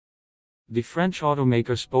The French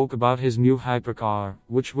automaker spoke about his new hypercar,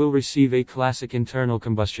 which will receive a classic internal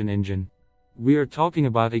combustion engine. We are talking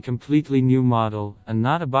about a completely new model, and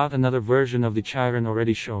not about another version of the Chiron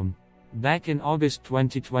already shown. Back in August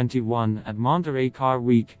 2021 at Monterey Car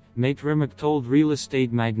Week, mate Rimac told real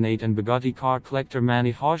estate magnate and Bugatti car collector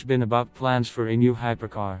Manny Hoshbin about plans for a new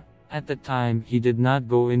hypercar. At the time, he did not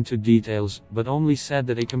go into details, but only said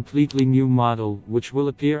that a completely new model, which will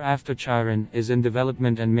appear after Chiron, is in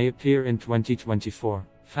development and may appear in 2024.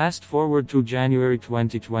 Fast forward to January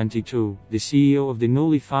 2022, the CEO of the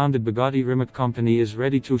newly founded Bugatti Rimac company is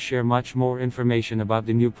ready to share much more information about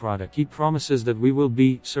the new product. He promises that we will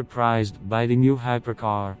be surprised by the new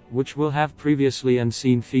hypercar, which will have previously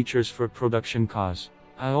unseen features for production cars.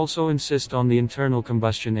 I also insist on the internal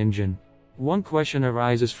combustion engine. One question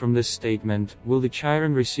arises from this statement: will the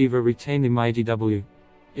Chiron receiver retain the mighty W?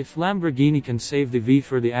 If Lamborghini can save the V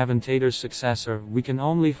for the Aventator's successor, we can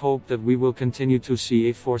only hope that we will continue to see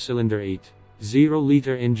a 4-cylinder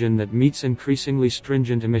 8.0-liter engine that meets increasingly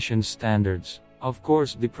stringent emissions standards. Of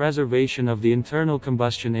course, the preservation of the internal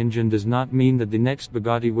combustion engine does not mean that the next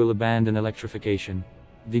Bugatti will abandon electrification.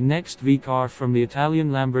 The next V-car from the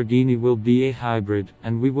Italian Lamborghini will be a hybrid,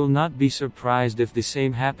 and we will not be surprised if the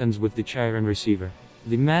same happens with the Chiron receiver.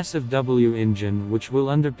 The massive W engine, which will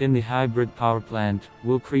underpin the hybrid power plant,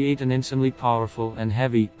 will create an insanely powerful and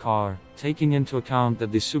heavy car, taking into account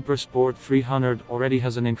that the Super Sport 300 already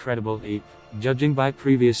has an incredible 8. Judging by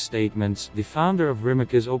previous statements, the founder of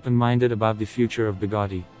Rimac is open-minded about the future of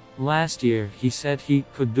Bugatti. Last year, he said he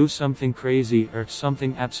could do something crazy, or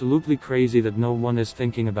something absolutely crazy that no one is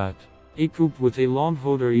thinking about. A coupe with a long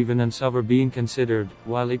hood or even an SUV are being considered,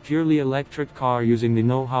 while a purely electric car using the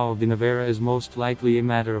know-how of the Navara is most likely a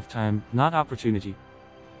matter of time, not opportunity.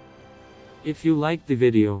 If you liked the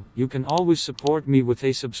video, you can always support me with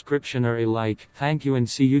a subscription or a like. Thank you and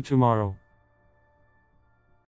see you tomorrow.